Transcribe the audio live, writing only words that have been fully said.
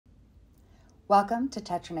Welcome to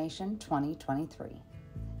TetraNation 2023.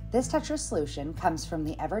 This Tetra solution comes from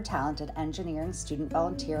the ever-talented engineering student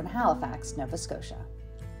volunteer in Halifax, Nova Scotia.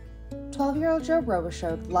 12-year-old Joe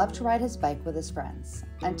Robichaud loved to ride his bike with his friends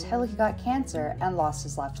until he got cancer and lost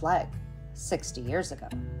his left leg 60 years ago.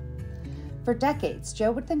 For decades,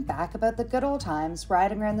 Joe would think back about the good old times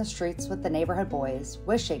riding around the streets with the neighborhood boys,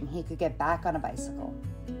 wishing he could get back on a bicycle.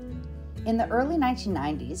 In the early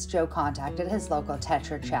 1990s, Joe contacted his local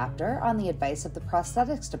Tetra chapter on the advice of the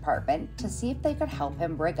prosthetics department to see if they could help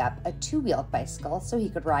him rig up a two-wheeled bicycle so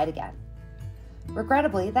he could ride again.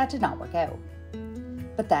 Regrettably, that did not work out.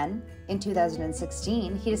 But then, in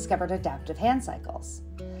 2016, he discovered adaptive hand cycles.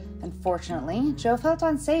 Unfortunately, Joe felt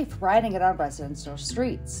unsafe riding it on residential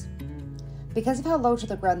streets. Because of how low to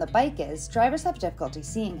the ground the bike is, drivers have difficulty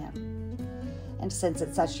seeing him. And since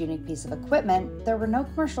it's such a unique piece of equipment, there were no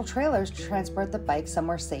commercial trailers to transport the bike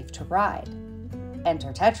somewhere safe to ride.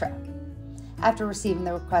 Enter Tetra. After receiving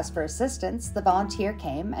the request for assistance, the volunteer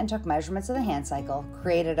came and took measurements of the hand cycle,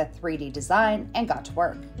 created a 3D design, and got to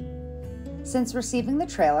work. Since receiving the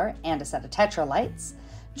trailer and a set of Tetra lights,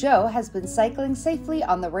 Joe has been cycling safely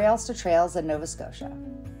on the rails to trails in Nova Scotia.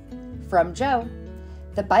 From Joe,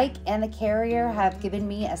 the bike and the carrier have given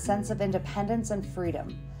me a sense of independence and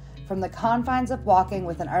freedom. From the confines of walking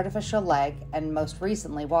with an artificial leg, and most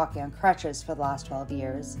recently walking on crutches for the last 12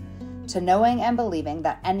 years, to knowing and believing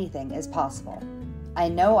that anything is possible. I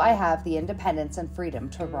know I have the independence and freedom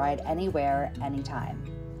to ride anywhere, anytime.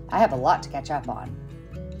 I have a lot to catch up on.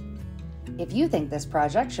 If you think this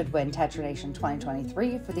project should win TetraNation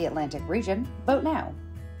 2023 for the Atlantic region, vote now.